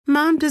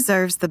Mom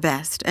deserves the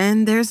best,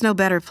 and there's no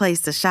better place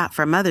to shop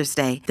for Mother's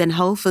Day than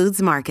Whole Foods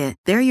Market.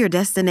 They're your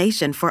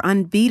destination for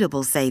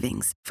unbeatable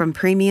savings, from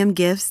premium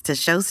gifts to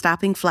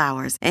show-stopping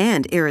flowers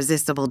and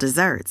irresistible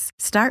desserts.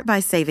 Start by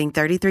saving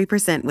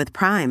 33% with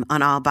Prime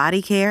on all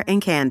body care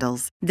and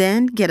candles.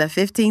 Then get a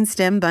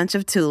 15-stem bunch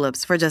of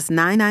tulips for just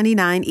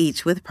 $9.99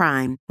 each with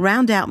Prime.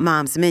 Round out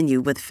Mom's menu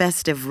with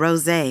festive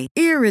rosé,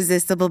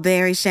 irresistible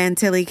berry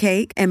chantilly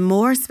cake, and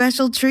more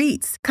special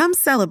treats. Come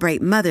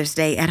celebrate Mother's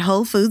Day at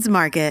Whole Foods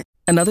Market.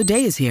 Another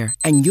day is here,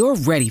 and you're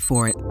ready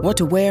for it. What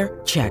to wear?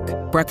 Check.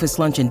 Breakfast,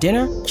 lunch, and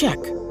dinner?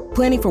 Check.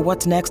 Planning for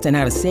what's next and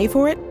how to save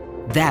for it?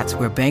 That's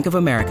where Bank of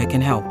America can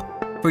help.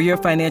 For your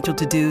financial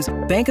to-dos,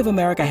 Bank of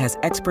America has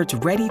experts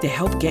ready to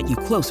help get you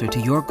closer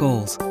to your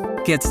goals.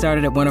 Get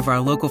started at one of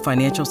our local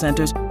financial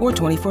centers or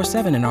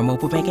 24/7 in our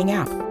mobile banking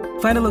app.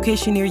 Find a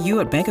location near you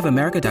at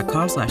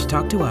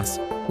bankofamerica.com/talktous.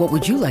 What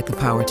would you like the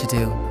power to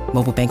do?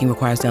 Mobile banking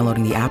requires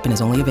downloading the app and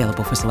is only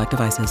available for select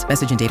devices.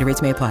 Message and data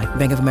rates may apply.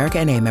 Bank of America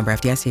N.A., member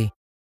FDIC.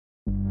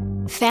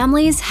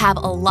 Families have a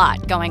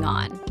lot going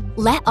on.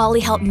 Let Ollie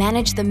help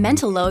manage the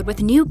mental load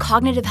with new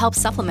cognitive help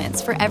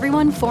supplements for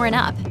everyone 4 and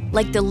up,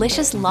 like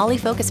delicious Lolly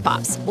Focus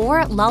Pops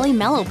or Lolly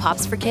Mellow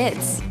Pops for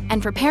kids.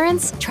 And for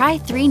parents, try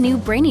 3 new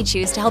Brainy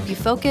Chews to help you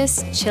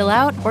focus, chill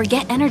out, or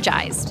get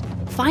energized.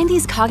 Find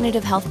these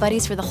cognitive health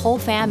buddies for the whole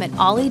fam at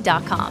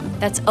ollie.com.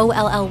 That's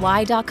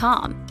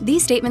OLLY.com.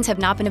 These statements have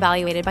not been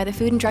evaluated by the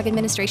Food and Drug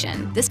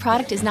Administration. This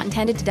product is not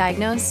intended to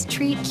diagnose,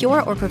 treat,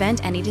 cure, or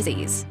prevent any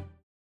disease.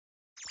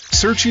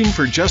 Searching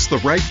for just the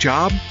right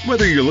job?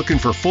 Whether you're looking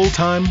for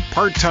full-time,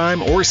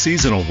 part-time, or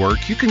seasonal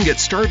work, you can get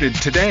started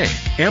today.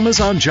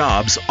 Amazon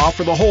Jobs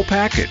offer the whole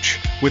package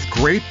with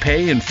great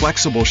pay and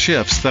flexible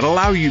shifts that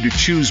allow you to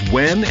choose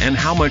when and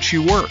how much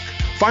you work.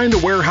 Find a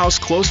warehouse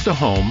close to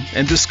home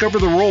and discover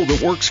the role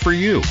that works for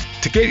you.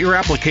 To get your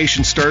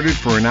application started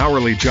for an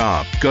hourly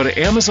job, go to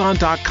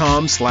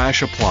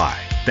amazon.com/apply.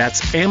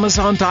 That's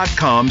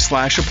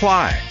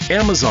amazon.com/apply.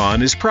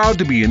 Amazon is proud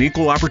to be an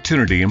equal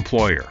opportunity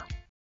employer.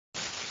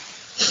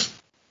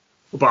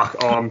 We're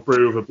back on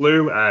Brew with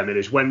Blue. It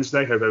is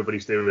Wednesday. Hope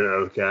everybody's doing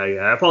okay.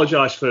 I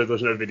apologise for there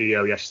was no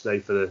video yesterday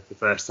for the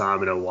first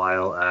time in a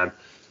while.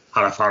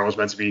 Hannah Farrell was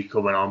meant to be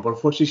coming on, but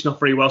unfortunately she's not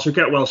very well. So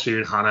get well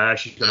soon, Hannah.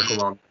 She's going to come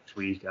on next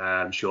week.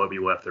 I'm sure it'll be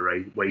worth the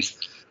wait.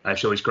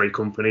 She's always great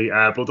company.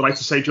 But I'd like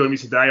to say join me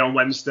today on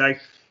Wednesday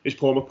is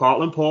Paul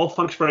McPartland. Paul,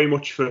 thanks very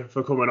much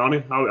for coming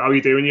on. How are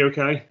you doing? You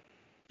okay?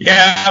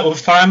 Yeah, well,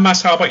 fine,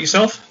 Matt. How about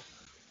yourself?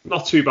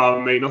 Not too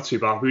bad, mate. Not too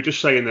bad. We were just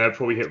saying there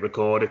before we hit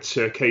record, it's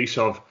a case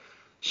of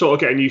sort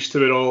of getting used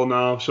to it all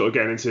now, sort of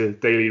getting into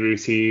daily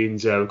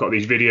routines. We've got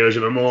these videos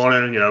in the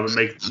morning, we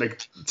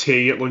make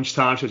tea at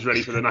lunchtime, so it's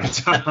ready for the night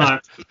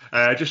time.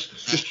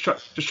 Just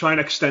try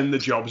and extend the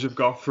jobs we've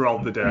got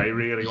throughout the day,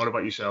 really. What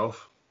about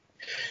yourself?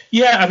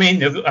 Yeah, I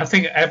mean, I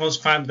think everyone's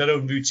found their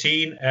own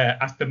routine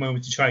at the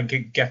moment to try and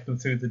get them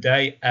through the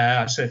day.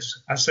 I said,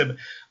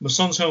 my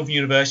son's home from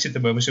university at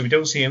the moment, so we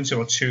don't see him till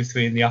about 2 or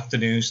 3 in the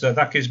afternoon. So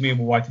that gives me and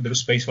my wife a bit of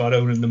space of our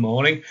own in the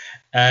morning.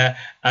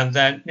 And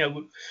then,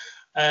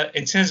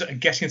 in terms of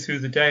getting through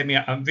the day, I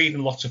mean, I'm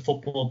reading lots of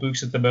football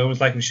books at the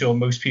moment, like I'm sure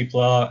most people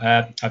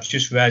are. I've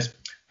just read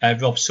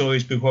Rob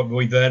Sawyer's book about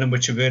Roy Vernon,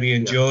 which I really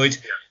enjoyed.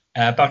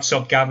 About to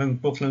start Gavin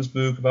Buckland's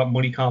book about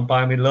Money Can't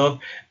Buy Me Love.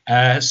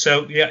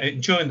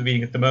 Enjoying the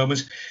reading at the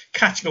moment.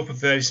 Catching up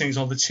with various things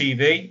on the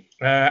TV.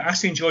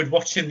 Actually enjoyed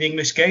watching the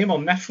English game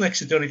on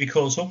Netflix. I don't know if you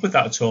caught up with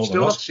that at all.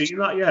 Still not seen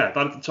that yet.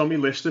 That's on my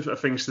list of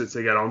things to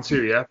get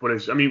onto, yeah.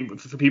 But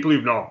for people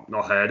who've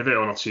not heard of it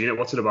or not seen it,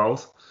 what's it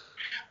about?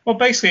 Well,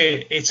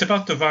 basically, it's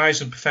about the rise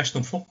of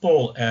professional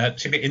football,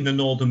 particularly in the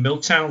northern mill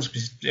towns,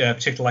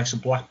 particularly like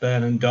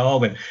Blackburn and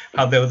Darwin,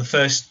 how they were the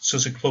first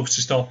sort of clubs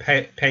to start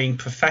paying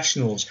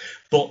professionals.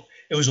 But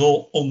it was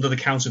all under the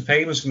counter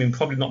payments. I mean,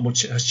 probably not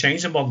much has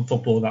changed in modern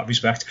football in that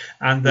respect.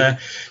 And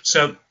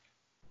so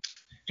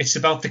it's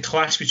about the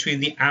clash between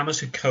the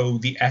amateur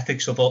code, the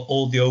ethics of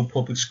all the old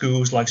public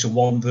schools like the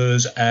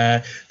Wanderers,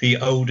 the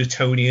old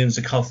Etonians,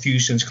 the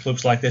Carthusians,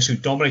 clubs like this who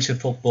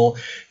dominated football,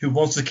 who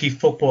wanted to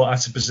keep football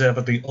as a preserve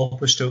of the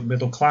upper stroke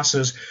middle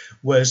classes,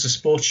 whereas the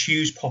sport's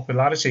huge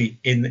popularity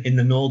in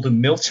the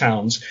northern mill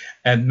towns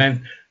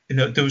meant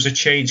there was a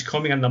change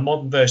coming, and the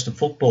modern version of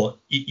football,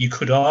 you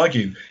could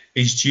argue,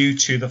 is due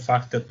to the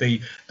fact that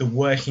the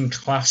working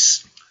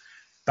class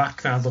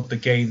background of the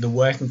game, the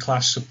working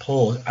class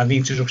support, and the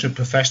introduction of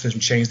professionalism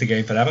changed the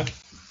game forever.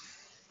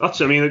 It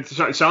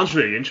sounds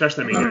really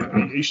interesting. I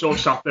mean, you sort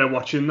of sat there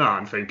watching that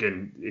and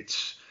thinking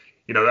it's,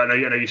 I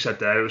know you said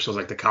there it was sort of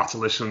like the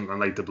catalyst and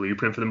like the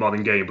blueprint for the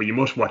modern game, but you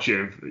must watch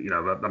it.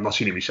 I've not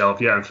seen it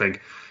myself yet and think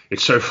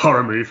it's so far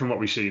removed from what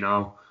we see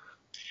now.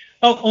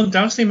 Oh,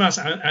 undoubtedly, Matt,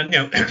 and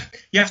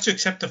you have to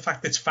accept the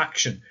fact that it's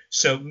faction,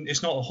 so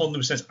it's not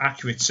 100%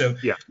 accurate. So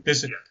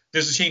there's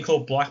a team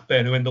called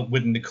Blackburn who ended up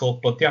winning the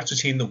cup, but the actual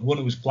team that won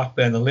it was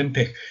Blackburn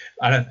Olympic,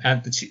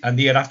 and the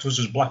year afterwards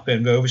was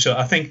Blackburn Rovers. So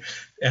I think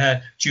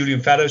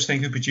Julian Fellows,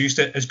 who produced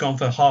it, has gone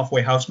for a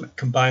halfway house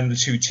combining the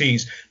two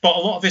teams. But a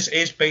lot of it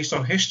is based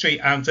on history,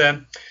 and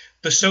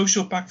the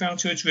social background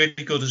to it's really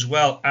good as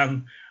well.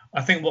 And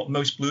I think what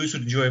most Blues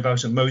would enjoy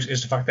about it most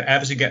is the fact that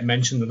Everton get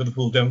mentioned and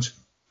Liverpool don't.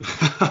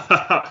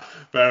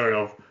 Fair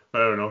enough.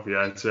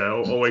 Yeah, it's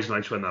always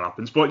nice when that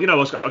happens. But I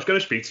was going to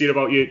speak to you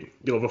about your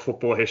love of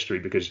football history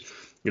because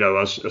I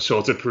was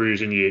sort of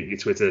perusing your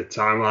Twitter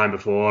timeline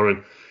before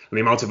and the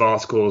amount of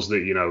articles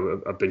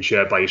that have been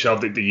shared by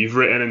yourself that you've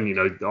written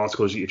and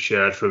articles that you've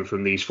shared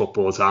from these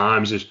football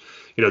times is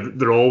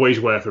they're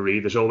always worth a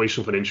read. There's always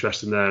something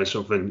interesting there and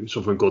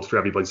something good for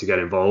everybody to get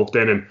involved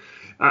in.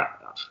 And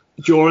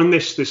during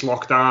this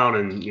lockdown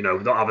and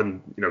not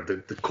having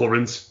the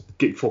current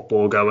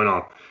football going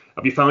on,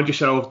 have you found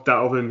yourself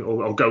delving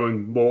or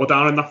going more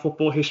down in that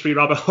football history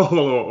rabbit hole,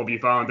 or have you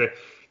found it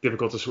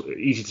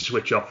easy to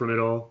switch off from it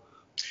all?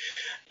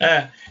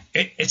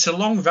 It's a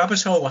long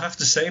rabbit hole, I have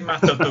to say,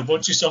 Matt, but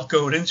once you start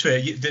going into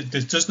it,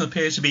 there doesn't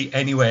appear to be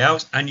any way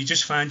out, and you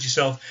just find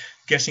yourself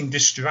getting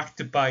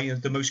distracted by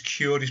the most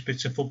curious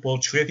bits of football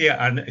trivia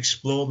and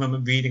exploring them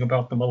and reading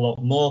about them a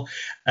lot more.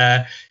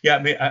 I've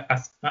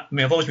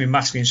always been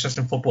massively interested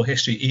in football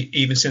history,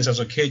 even since I was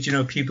a kid.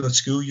 People at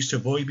school used to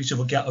avoid me to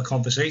forget the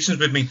conversations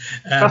with me,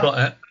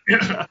 but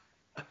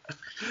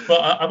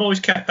I've always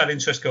kept that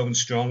interest going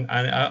strong,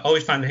 and I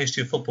always found the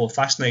history of football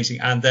fascinating.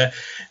 And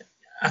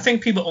I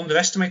think people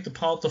underestimate the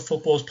part that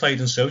football's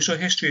played in social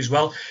history as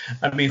well.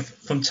 I mean,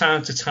 from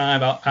time to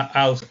time,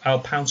 I'll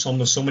pounce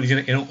on somebody in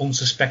an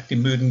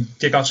unsuspecting mood and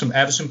dig out some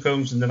Everton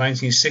programs in the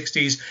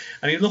 1960s,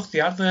 and you look at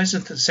the adverts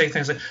and say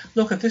things like,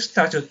 look at this,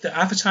 the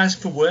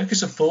advertising for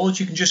workers at Ford,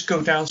 you can just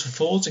go down to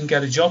Ford's and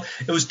get a job.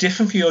 It was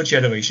different for your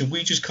generation.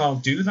 We just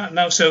can't do that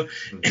now. So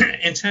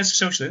in terms of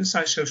social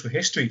insight, social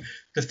history,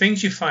 the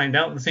things you find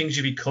out and the things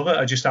you recover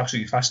are just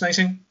absolutely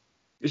fascinating.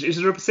 Is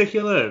there a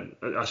particular,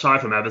 aside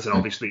from Everton,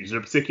 obviously, is there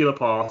a particular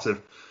part of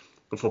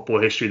the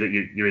football history that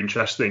you're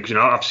interested in? Because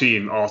I've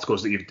seen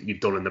articles that you've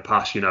done in the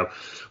past. Your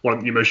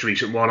most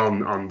recent one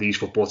on these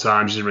football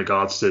times is in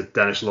regards to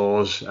Dennis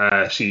Law's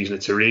season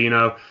at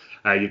Torino.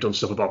 You've done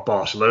stuff about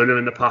Barcelona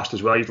in the past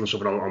as well. You've done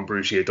something on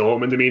Borussia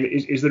Dortmund. I mean,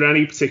 is there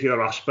any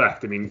particular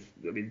aspect? I mean,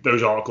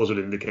 those articles would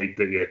indicate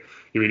that you're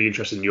really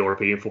interested in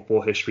European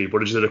football history.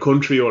 But is there a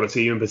country or a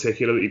team in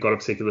particular that you've got a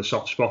particular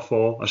soft spot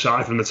for,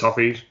 aside from the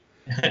Toffees?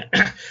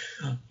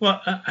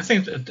 Well, I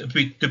think there'd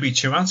be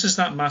two answers to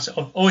that, Matt.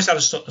 I've always had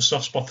a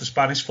soft spot for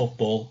Spanish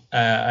football.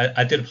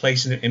 I did a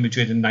place in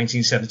Madrid in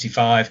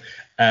 1975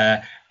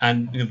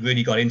 and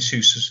really got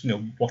into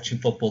watching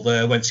football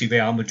there. Went to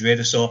Real Madrid.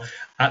 I saw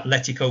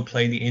Atletico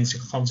playing the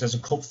Intercontinental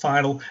Cup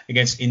final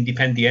against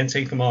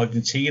Independiente from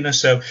Argentina.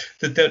 So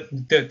there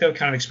were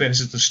kind of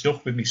experiences that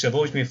stuck with me. So I've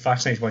always been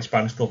fascinated by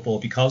Spanish football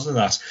because of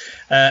that.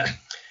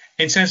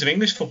 In terms of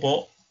English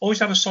football, always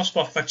had a soft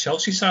spot for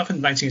Chelsea side in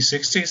the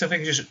 1960s. I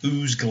think it just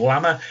oozed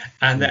glamour,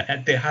 and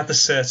they had the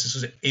certain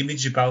sort of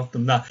image about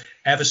them that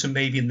Everton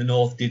maybe in the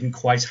north didn't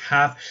quite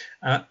have.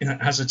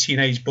 As a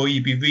teenage boy,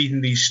 you'd be reading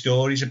these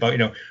stories about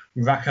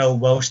Raquel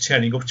Welch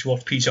turning up to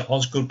watch Peter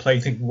Osgood play.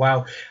 You think,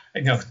 wow,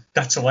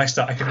 that's a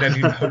Leicester I could never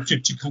even hope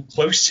to come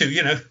close to.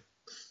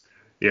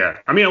 Yeah,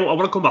 I mean, I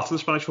want to come back to the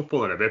Spanish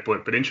football in a bit,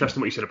 but interesting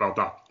what you said about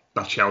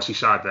that Chelsea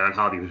side there and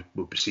how they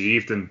were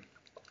perceived. And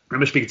I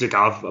remember speaking to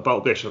Gav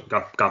about this,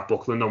 Gav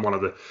Buckland, on one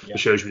of the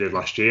shows we did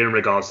last year in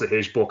regards to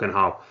his book and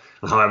how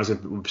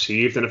Everton were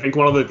perceived. And I think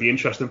one of the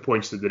interesting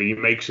points that he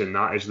makes in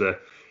that is that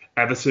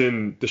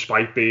Everton,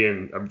 despite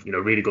being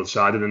a really good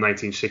side in the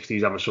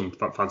 1960s, having some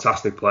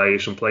fantastic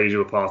players, some players who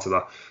were part of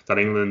that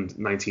England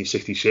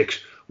 1966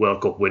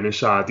 World Cup winning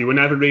side, they were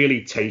never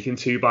really taken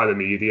to by the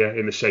media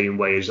in the same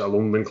way as a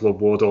London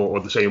club would, or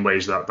the same way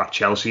as that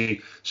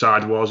Chelsea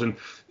side was. And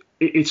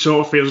it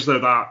sort of feels as though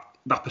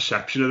that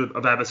perception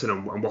of Everton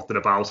and what they're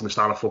about and the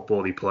style of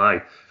football they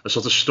play has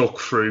sort of stuck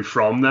through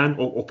from then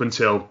up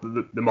until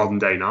the modern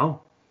day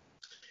now.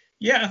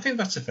 Yeah, I think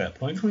that's a fair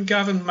point from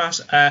Gavin, Matt.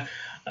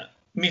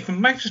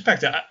 From my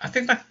perspective, I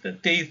think that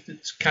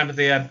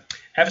the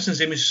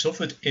Everton's image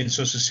suffered in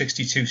sort of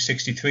 62,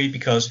 63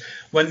 because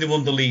when they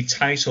won the league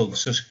title,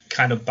 so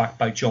kind of backed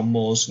by John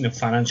Moore's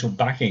financial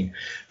backing,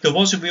 there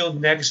was a real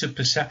negative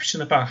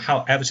perception about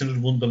how Everton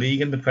had won the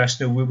league in the press.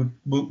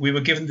 We were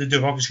given the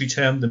derogatory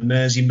term, the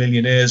Mersey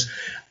millionaires.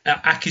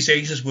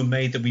 Accusations were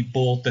made that we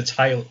bought the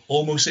title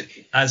almost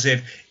as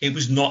if it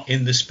was not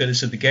in the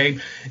spirit of the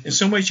game. In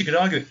some ways, you could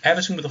argue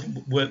Everton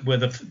were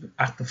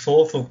at the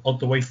forefront of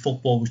the way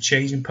football was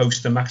changing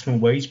post the maximum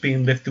wage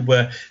being lifted,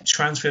 where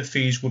transfer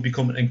fees would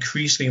become an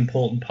increasingly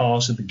important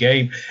part of the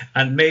game.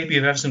 And maybe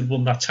if Everton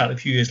won that title a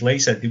few years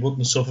later, they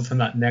wouldn't suffer from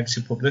that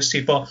negative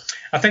publicity. But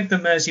I think the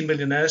Mersey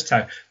millionaires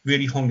tag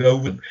really hung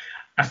over them.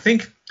 I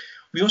think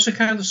we also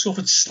kind of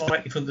suffered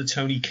slightly from the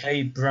Tony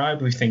Kaye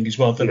bribery thing as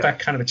well. That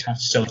kind of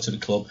attached itself to the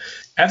club.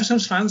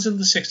 Everton's fans in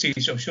the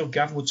 60s, I'm sure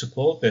Gavin would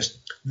support this,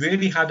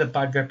 really had a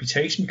bad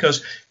reputation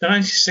because the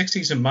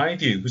 1960s, in my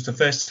view, was the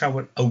first time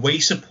when away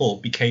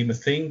support became a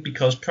thing,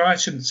 because prior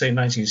to, say,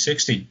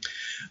 1960,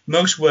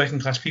 most working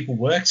class people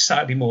worked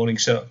Saturday morning,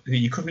 so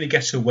you couldn't really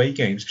get to away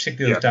games,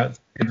 particularly down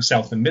in the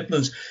South and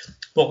Midlands.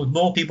 But with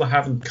more people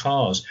having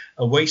cars,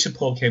 away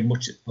support became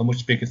a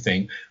much bigger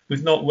thing.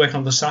 With not working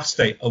on the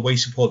Saturday, away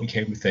support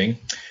became a thing.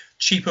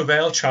 cheaper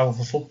rail travel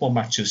for football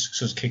matches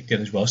sort of kicked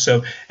in as well.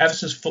 So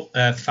Everton's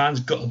fans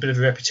got a bit of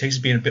a reputation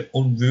of being a bit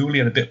unruly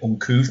and a bit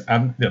uncouth.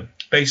 And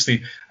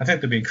basically, I think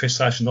they're being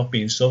criticised for not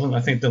being Southern. I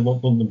think the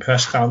London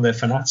press found their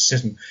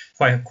fanaticism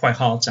quite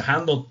hard to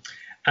handle.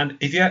 And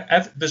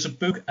there's a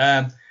book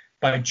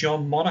by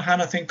John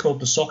Monaghan, I think, called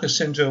The Soccer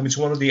Syndrome. It's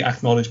one of the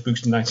acknowledged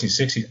books in the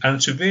 1960s, and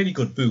it's a really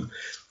good book.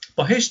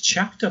 But his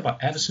chapter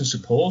about Everton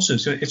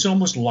supporters, it's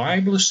almost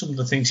libelous, some of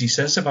the things he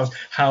says about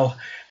how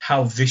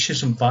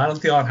vicious and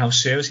violent they are and how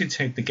seriously they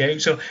take the game.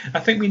 So I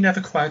think we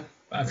never quite,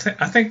 I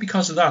think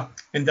because of that,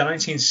 in the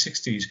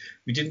 1960s,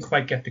 we didn't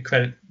quite get the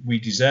credit we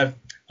deserve.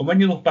 And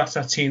when you look back to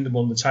that team that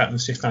won the title in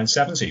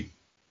 69-70,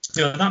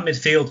 that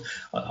midfield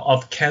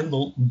of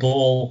Kendall,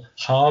 Ball,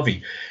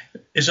 Harvey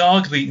is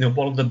arguably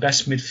one of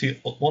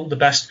the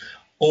best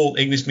all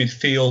English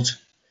midfield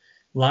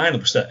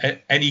lineups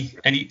that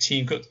any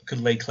team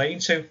could lay claim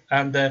to.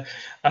 And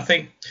I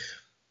think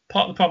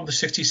part of the problem with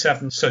the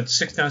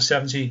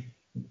 69-70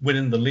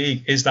 winning the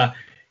league is that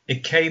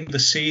it came the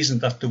season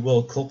that the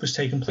World Cup was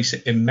taking place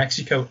in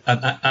Mexico,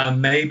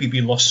 and maybe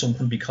we lost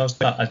something because of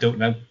that. I don't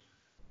know.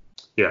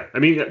 Yeah, I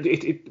mean,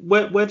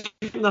 where do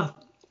you think that?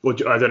 Well,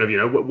 I don't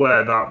know,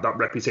 where that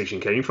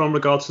reputation came from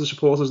regards to the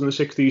supporters in the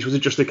 60s. Was it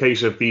just a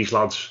case of these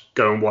lads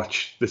go and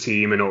watch the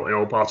team in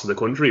all parts of the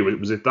country?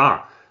 Was it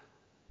that?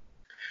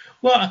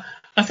 Well,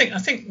 I think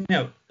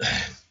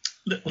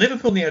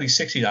Liverpool in the early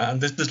 60s, and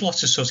there's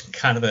lots of sort of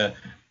kind of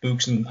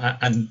books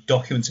and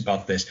documents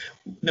about this,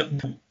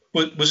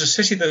 was a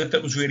city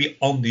that was really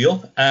on the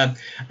up.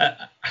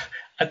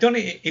 I don't know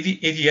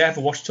if you ever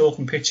watch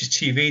Talking Pictures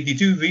TV. They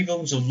do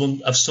reruns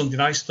of Sunday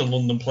nights at the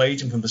London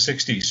Palladium from the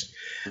 60s.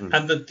 Mm.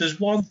 And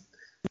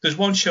there's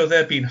one show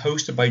there being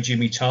hosted by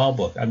Jimmy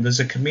Tarbuck, and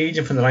there's a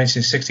comedian from the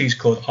 1960s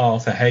called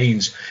Arthur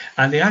Haynes,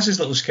 and he has his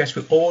little sketch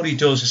where all he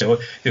does is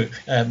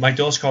say, my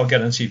daughter can't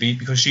get on TV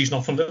because she's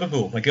not from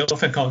Liverpool. My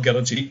girlfriend can't get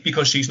on TV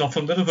because she's not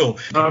from Liverpool.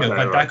 Okay,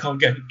 my dad can't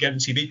get on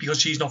TV because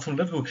she's not from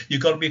Liverpool.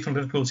 You've got to be from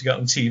Liverpool to get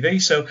on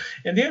TV. So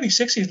in the early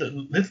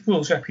 60s,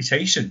 Liverpool's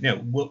reputation,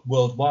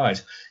 worldwide,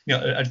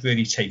 had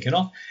really taken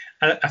off,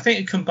 and I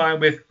think it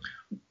combined with,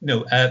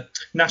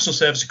 national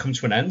service had come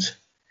to an end.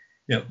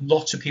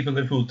 Lots of people in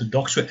Liverpool, the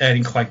docks were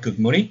earning quite good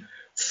money.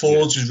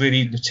 Ford's was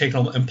really taking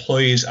on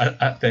employees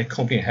at their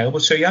company in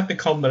Hellwood. So you had the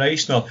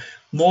combination of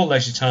more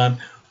leisure time,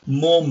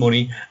 more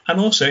money, and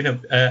also,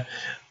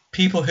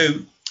 people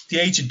who the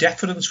age of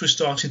deference was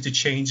starting to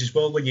change as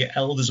well. When you're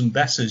elders and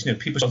betters,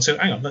 people start saying,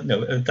 hang on,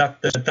 no,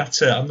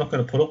 that's I'm not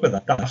going to put up with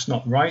that. That's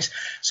not right.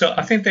 So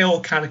I think they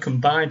all kind of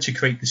combined to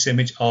create this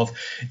image of,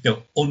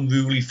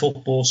 unruly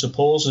football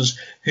supporters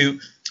who.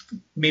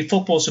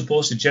 Football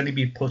supposed to generally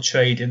be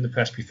portrayed in the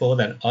press before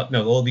then.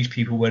 All these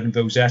people wearing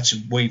rosettes,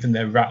 waving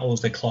their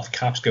rattles, their cloth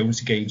caps, going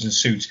to games in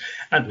suits.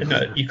 And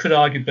you could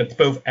argue that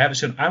both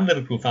Everton and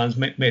Liverpool fans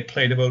may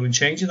play a role in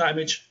changing that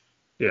image.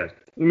 Yeah,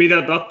 I mean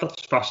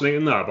that's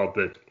fascinating. That about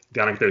the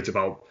anecdote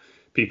about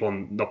people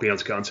not being able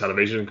to get on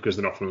television because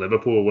they're not from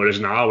Liverpool, whereas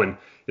now in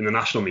the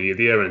national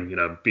media and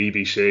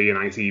BBC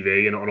and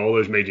ITV and on all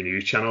those major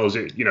news channels,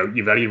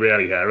 you very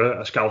rarely hear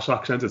a Scouse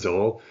accent at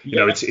all.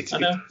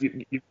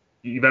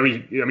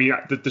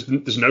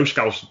 There's no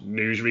Scouse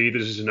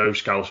newsreaders, there's no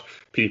Scouse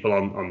people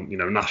on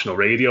national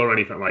radio or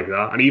anything like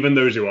that. And even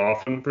those who are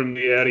from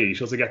the area, you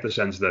sort of get the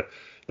sense that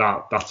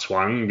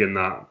twang and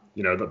that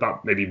that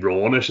maybe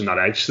rawness and that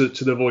edge to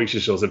the voice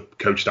is sort of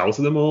coached out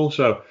of them all.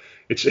 So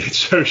it's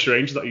so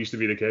strange that used to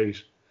be the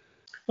case.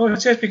 Well,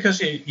 it's just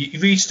because you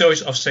read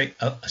stories of, say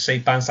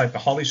bands like the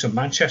Hollies from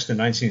Manchester in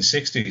the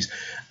 1960s,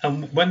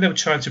 and when they were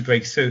trying to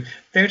break through,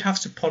 they would have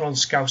to put on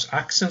Scouse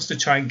accents to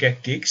try and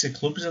get gigs at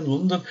clubs in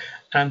London.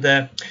 And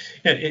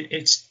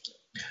it's.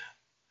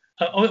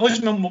 I always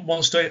remember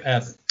one story.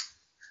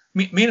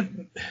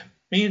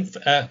 Me and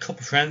a couple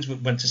of friends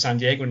went to San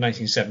Diego in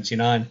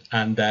 1979,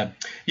 and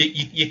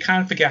you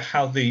can't forget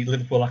how the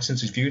Liverpool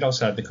accent is viewed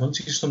outside the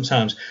country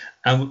sometimes.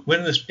 And we're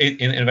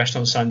in a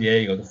restaurant in San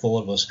Diego, the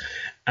four of us,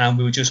 and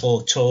we were just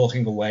all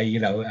talking away,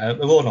 we're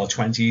all in our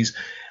 20s.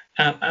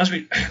 As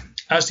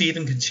the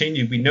evening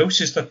continued, we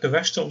noticed that the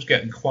restaurant was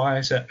getting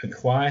quieter and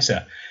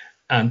quieter,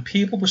 and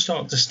people were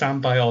starting to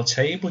stand by our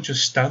table,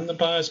 just standing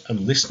by us and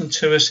listening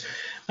to us.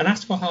 And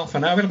after about half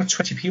an hour, we had about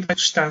 20 people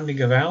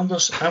standing around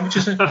us, and we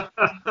just said,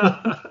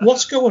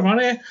 what's going on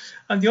here?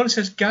 And the owner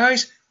says,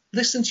 guys,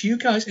 listen to you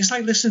guys. It's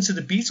like listening to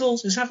the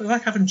Beatles. It's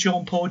like having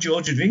John, Paul,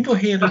 George and Ringo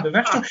here in the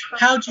restaurant.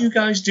 How do you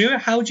guys do it?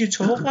 How do you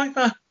talk like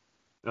that?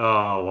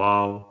 Oh,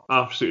 wow.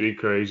 Absolutely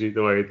crazy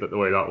the way that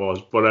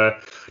was.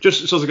 But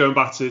just sort of going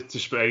back to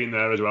Spain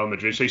there as well,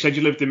 Madrid. So you said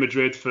you lived in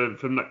Madrid for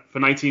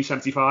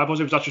 1975, was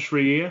it? Was that just for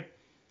a year?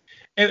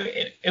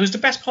 It was the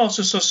best part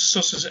of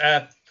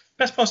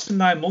best part of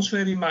 9 months,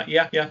 really, Matt.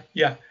 Yeah.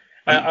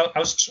 I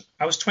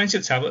was 20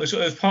 at the time. It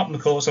was part of the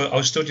course. I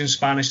was studying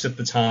Spanish at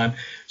the time,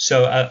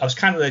 so I was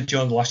kind of there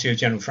during the last year of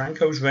General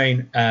Franco's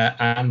reign,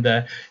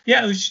 it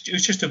was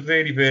just a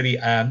really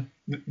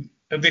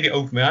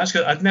opened my eyes,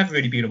 because I'd never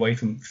really been away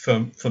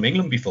from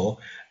England before,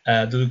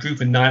 There was a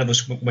group of 9 of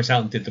us went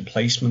out and did the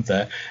placement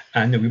there,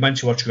 and we went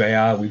to watch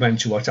Real, we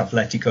went to watch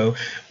Atletico,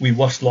 we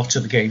watched lots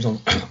of the games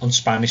on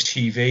Spanish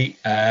TV.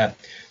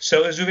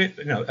 So it was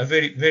a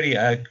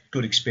very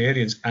good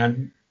experience,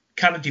 and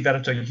kind of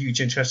developed a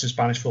huge interest in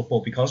Spanish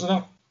football because of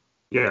that.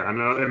 Yeah,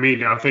 and I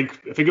mean, I think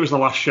it was the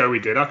last show we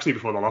did actually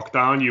before the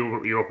lockdown. You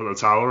were up at the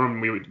tower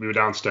and we were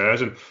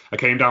downstairs, and I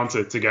came down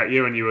to get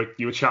you, and you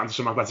were chatting to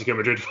some Atletico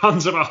Madrid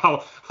fans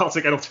about how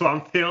to get up to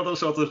Anfield, or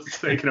sort of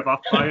taken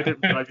aback by it.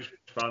 I just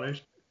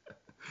Spanish.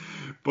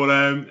 But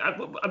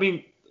I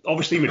mean,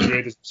 obviously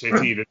Madrid is a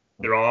city.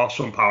 There are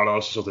some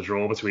parallels to sort of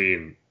draw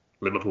between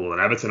Liverpool and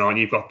Everton, aren't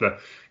you?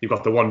 You've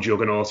got the one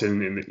juggernaut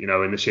in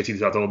the city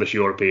that's had all this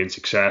European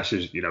success,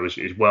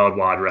 is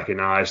worldwide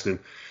recognised, and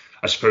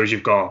I suppose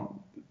you've got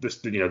this,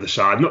 the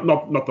side,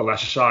 not the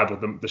lesser side,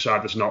 but the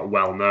side that's not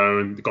well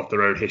known. They've got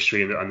their own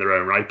history and their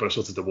own right, but are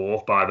sort of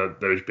dwarfed by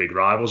those big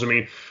rivals. I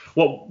mean,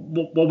 what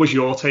was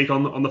your take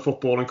on the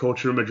footballing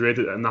culture of Madrid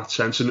in that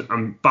sense?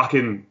 And back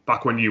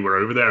when you were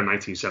over there in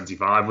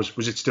 1975,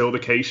 was it still the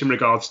case in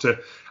regards to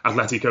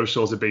Atletico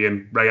sort of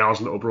being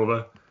Real's little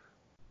brother?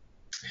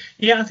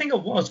 Yeah, I think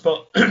it was,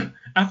 but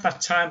at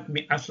that time, I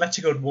mean,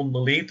 Atletico had won the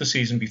league the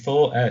season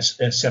before,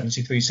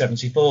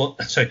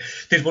 73-74. Sorry,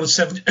 they'd won a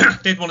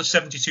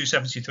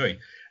 72-73,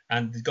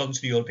 and they'd gone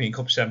to the European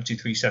Cup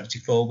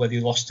 73-74, where they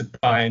lost to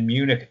Bayern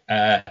Munich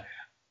in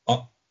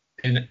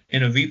a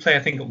replay, I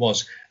think it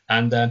was.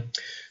 And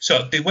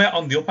so they were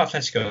on the up,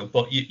 Atletico,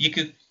 but you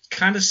could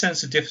kind of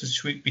sense the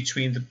difference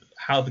between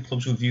how the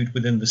clubs were viewed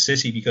within the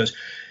city, because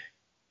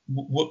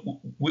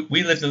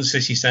we lived in the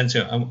city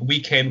centre, and we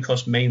came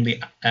across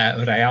mainly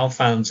Real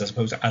fans as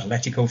opposed to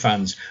Atletico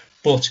fans.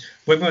 But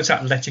when we went to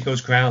Atletico's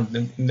ground,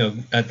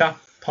 that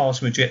part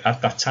of Madrid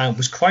at that time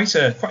was quite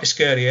a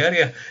scary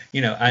area,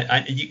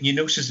 and you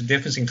notice the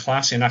difference in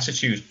class and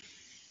attitude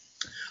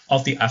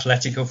of the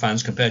Atletico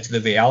fans compared to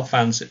the Real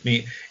fans. I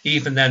mean,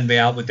 even then,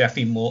 Real were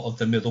definitely more of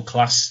the middle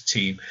class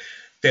team.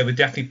 They were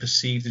definitely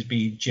perceived as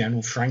being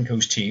General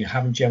Franco's team,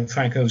 having General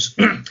Franco's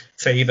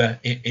favour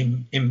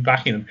in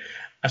backing them.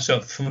 And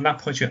so from that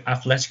point of view,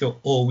 Atletico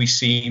always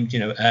seemed,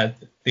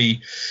 the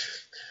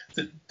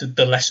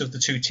lesser of the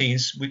two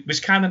teams,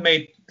 which kind of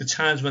made the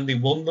times when they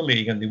won the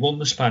league and they won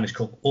the Spanish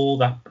Cup all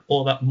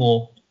that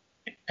more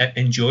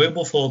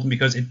enjoyable for them,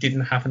 because it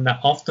didn't happen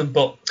that often.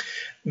 But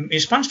in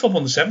Spanish football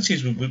in the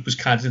 70s was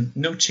kind of,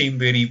 no team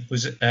really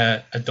was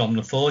a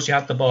dominant force. You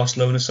had the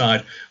Barcelona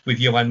side with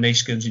Johan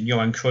Neeskens and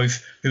Johan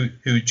Cruyff,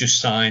 who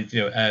just signed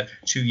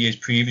 2 years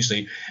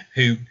previously,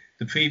 who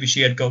the previous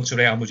year had gone to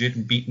Real Madrid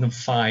and beaten them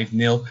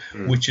 5-0,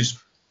 which is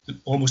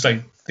almost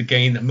like the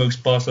game that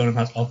most Barcelona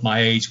fans of my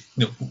age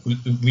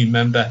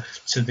remember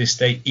to this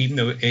day, even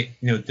though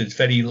there's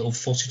very little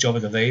footage of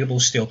it available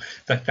still.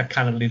 That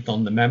kind of lived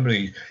on the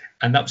memory.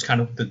 And that was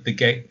kind of the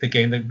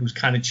game that was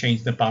kind of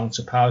changing the balance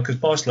of power, because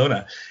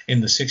Barcelona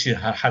in the 60s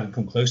hadn't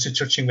come close to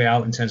touching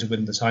Real in terms of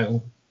winning the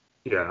title.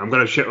 Yeah, I'm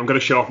going to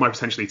show off my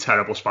potentially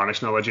terrible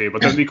Spanish knowledge here,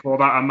 but don't they call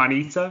that a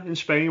manita in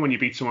Spain when you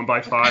beat someone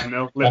by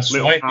 5-0? That's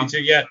right, you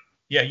do, yeah.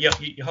 Yeah,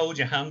 you hold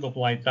your hand up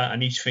like that,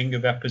 and each finger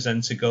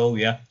represents a goal.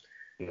 Yeah.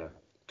 Yeah,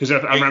 because I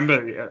remember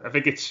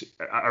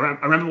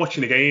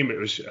watching the game. It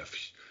was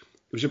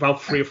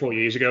about 3 or 4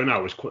 years ago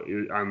now.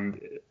 And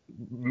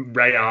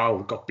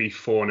Real got beat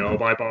 4-0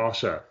 by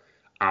Barca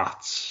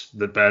at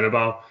the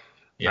Bernabeu.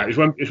 Yeah. It was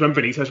when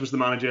Benitez was the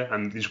manager,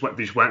 and they just went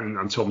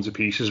and tore him to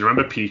pieces. I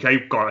remember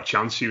Piqué got a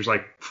chance. He was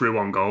like through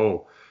on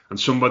goal, and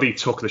somebody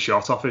took the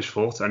shot off his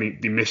foot,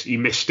 and he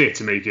missed it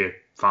to make it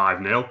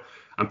 5-0.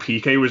 And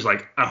Piqué was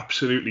like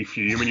absolutely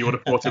fuming. You would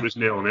have thought it was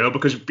 0-0,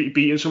 because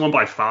beating someone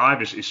by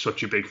 5 is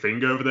such a big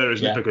thing over there,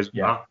 isn't it? Because of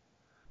that.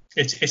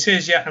 It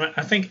is, yeah. And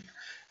I think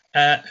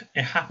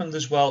it happened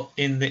as well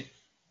in the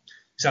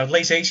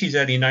late 80s,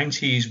 early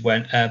 90s,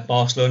 when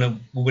Barcelona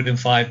were winning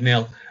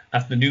 5-0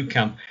 at the Nou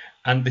Camp,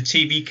 and the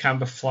TV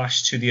camera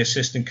flashed to the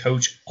assistant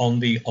coach on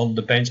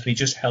the bench, and he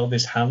just held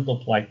his hand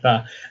up like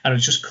that, and it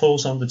just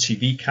calls on the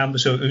TV camera.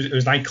 So it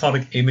was an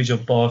iconic image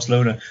of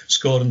Barcelona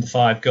scoring the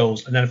 5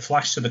 goals, and then it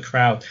flashed to the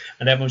crowd,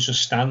 and everyone's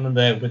just standing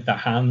there with their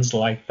hands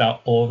like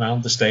that all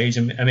around the stage,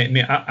 and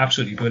it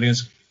absolutely brilliant.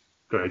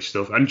 Great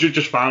stuff. And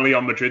just finally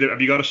on Madrid,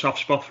 have you got a soft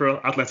spot for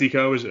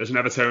Atletico as an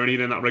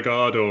Evertonian in that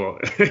regard,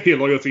 or your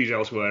loyalties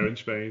elsewhere in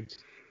Spain?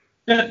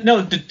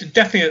 No,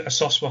 definitely a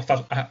soft spot for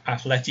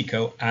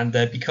Atletico, and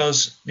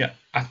because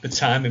at the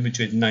time in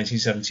Madrid in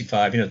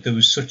 1975, there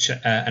was such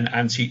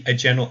a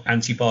general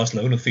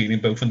anti-Barcelona feeling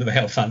both from the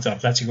Real fans and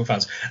Atletico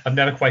fans. I've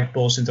never quite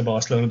bought into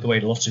Barcelona the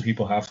way lots of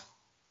people have.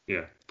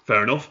 Yeah,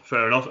 fair enough.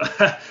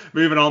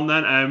 Moving on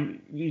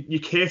then, your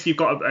kit, you've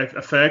got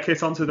a fair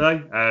kit on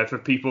today for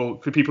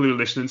people who are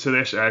listening to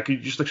this. Could you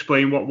just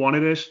explain what one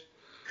it is?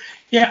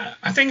 Yeah,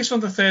 I think it's from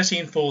the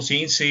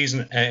 13-14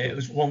 season. It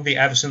was one of the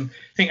Everton.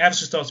 I think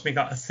Everton started to make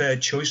that a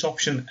third choice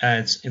option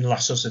in the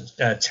last sort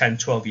of 10,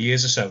 12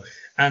 years or so.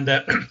 And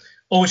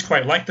always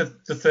quite liked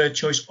the third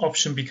choice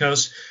option,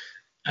 because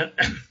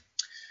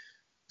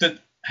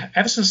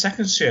Everton's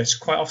second shirts,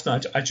 quite often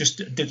I just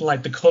didn't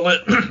like the colour,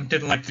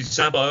 didn't like the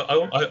design, but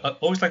I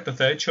always like the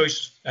third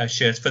choice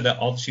shirts for their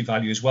Odyssey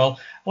value as well.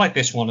 I like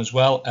this one as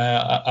well.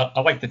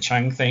 I like the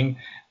Chang thing,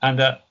 and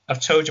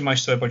I've told you my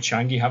story about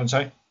Changi, haven't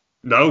I?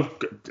 No,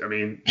 I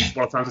mean,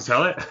 what time to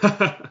tell it?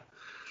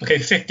 Okay,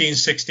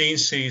 15-16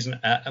 season,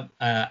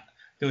 there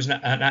was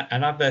an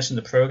advert in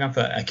the programme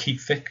for a Keep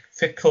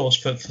Fit course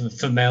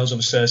for males of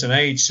a certain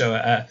age, so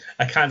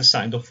I kind of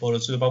signed up for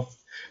it. So about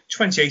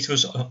 28 of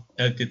us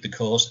did the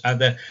course,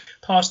 and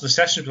part of the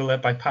sessions were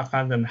led by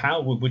Parlan and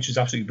Howard, which was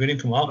absolutely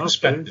brilliant from our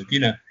perspective.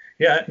 Brilliant.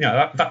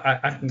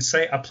 I can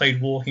say I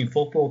played walking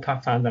football,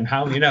 Parlan and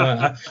Howard.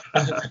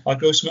 I'll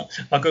go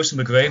to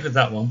my grave with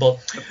that one. But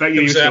I bet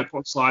you used to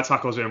put slide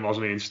tackles in,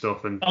 wasn't he, and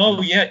stuff. And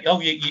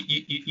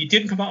you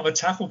didn't come out of a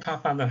tackle,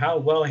 Parlan and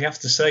Howard. Well, I have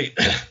to say,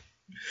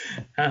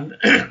 and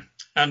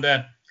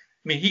I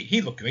mean,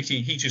 he looked great.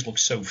 He just looked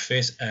so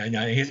fit.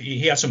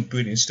 He had some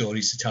brilliant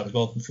stories to tell as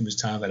well from his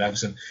time at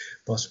Everton.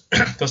 But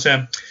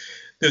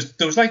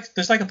there's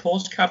like a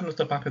pause cabin at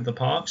the back of the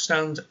park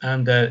stand,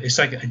 and it's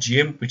like a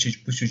gym which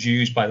was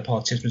used by the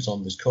participants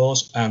on this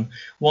course. And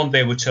one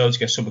day we're told to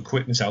get some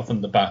equipment out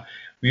from the back.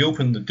 We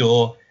opened the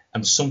door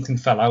and something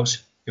fell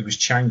out. It was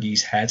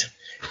Changi's head.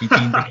 He'd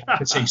been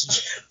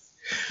decapitated.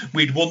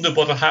 We'd wondered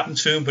what had happened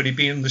to him, but he'd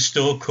been in the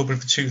store cupboard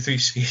for 2-3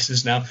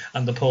 seasons now,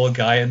 and the poor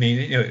guy, I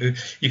mean,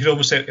 you could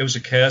almost say it was a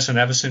curse on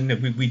Everton.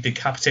 We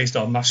decapitated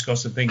our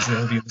mascots and things, and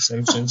they'll be the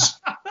same since.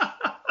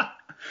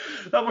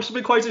 That must have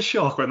been quite a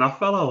shock when that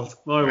fell out.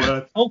 My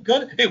word. Oh,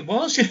 God, it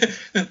was.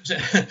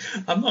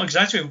 I'm not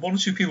exaggerating. 1 or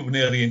 2 people were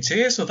nearly in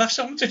tears, so that's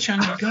how much a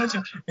Changi guy.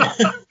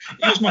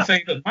 He was my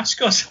favourite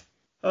mascot.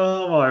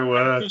 Oh, my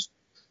word.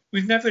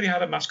 We've never really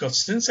had a mascot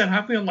since then,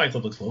 have we, unlike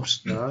other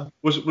clubs? No.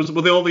 Were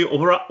there all the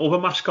other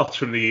mascots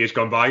from the years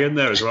gone by in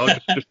there as well,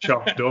 just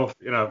chopped off,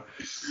 Well,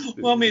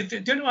 I mean,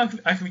 the only one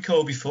I can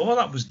recall before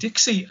that was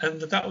Dixie,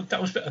 and that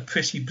was a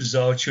pretty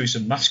bizarre choice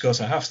of mascot,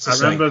 I have to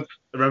say. I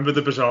remember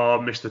the bizarre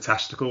Mr.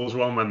 Testicles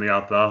one when they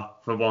had that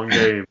for one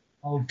game.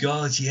 Oh,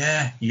 God,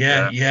 yeah.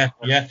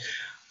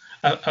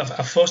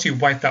 I've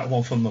fortunately wiped that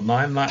one from my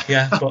mind, Matt,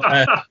 yeah. But,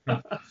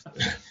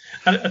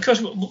 and of course,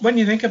 when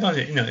you think about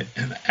it,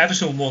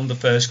 Everton won the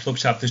first club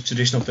to have this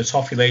tradition of the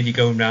toffee lady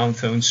going round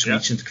throwing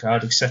sweets into the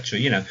crowd,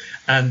 etc.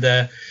 And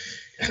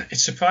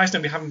it's surprising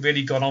that we haven't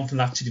really gone on from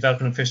that to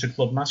develop an official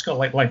club mascot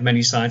like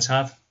many sides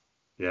have.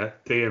 Yeah,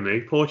 dear me,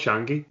 poor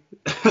Changi.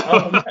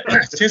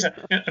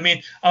 I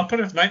mean, I'll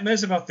put up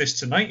nightmares about this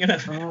tonight.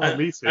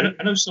 Me too.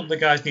 I know some of the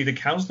guys needed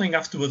counselling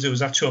afterwards. It was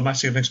that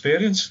traumatic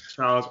experience.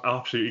 Sounds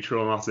absolutely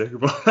traumatic.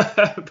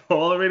 But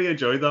Paul, I really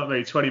enjoyed that,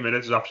 mate. 20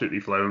 minutes has absolutely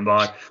flown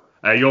by.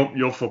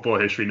 Your football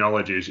history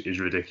knowledge is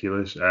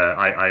ridiculous.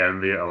 I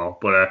envy it a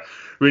lot. But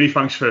really,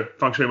 thanks very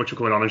much for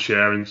coming on and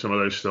sharing some of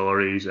those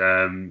stories.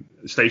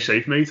 Stay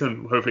safe, mate,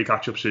 and hopefully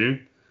catch up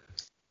soon.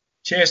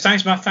 Cheers.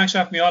 Thanks, Matt. Thanks for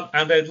having me on.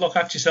 And look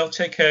after yourself.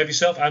 Take care of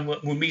yourself. And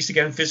we'll meet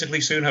again physically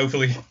soon,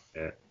 hopefully.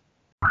 Yeah.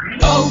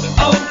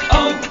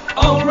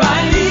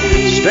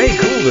 O'Reilly. Stay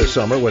cool this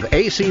summer with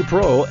AC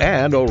Pro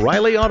and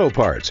O'Reilly Auto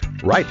Parts.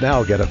 Right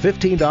now, get a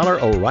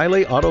 $15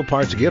 O'Reilly Auto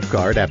Parts gift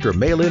card after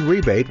mail-in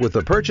rebate with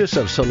the purchase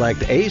of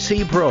select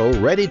AC Pro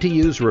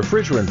ready-to-use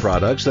refrigerant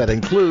products that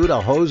include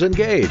a hose and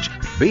gauge.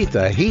 Beat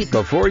the heat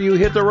before you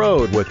hit the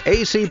road with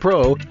AC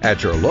Pro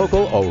at your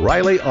local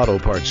O'Reilly Auto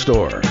Parts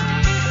store.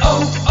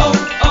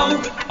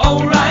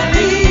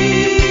 O'Reilly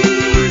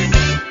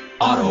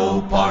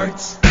Auto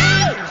Parts.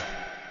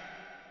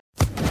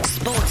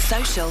 Sports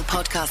Social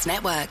Podcast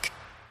Network.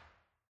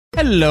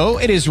 Hello,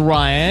 it is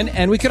Ryan,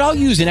 and we could all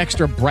use an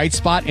extra bright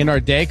spot in our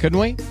day, couldn't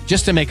we?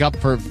 Just to make up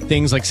for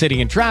things like sitting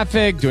in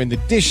traffic, doing the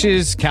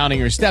dishes, counting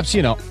your steps,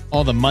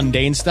 all the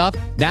mundane stuff.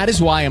 That is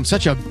why I'm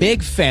such a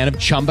big fan of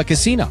Chumba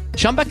Casino.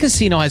 Chumba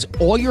Casino has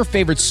all your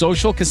favorite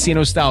social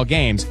casino-style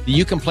games that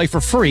you can play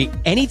for free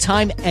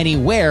anytime,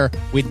 anywhere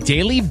with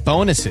daily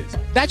bonuses.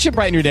 That should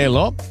brighten your day a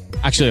little.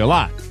 Actually, a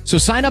lot. So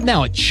sign up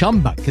now at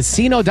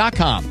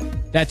ChumbaCasino.com.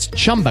 That's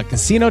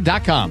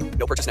ChumbaCasino.com.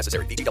 No purchase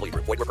necessary. VGW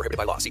Group. Void where prohibited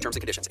by law. See terms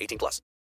and conditions. 18+.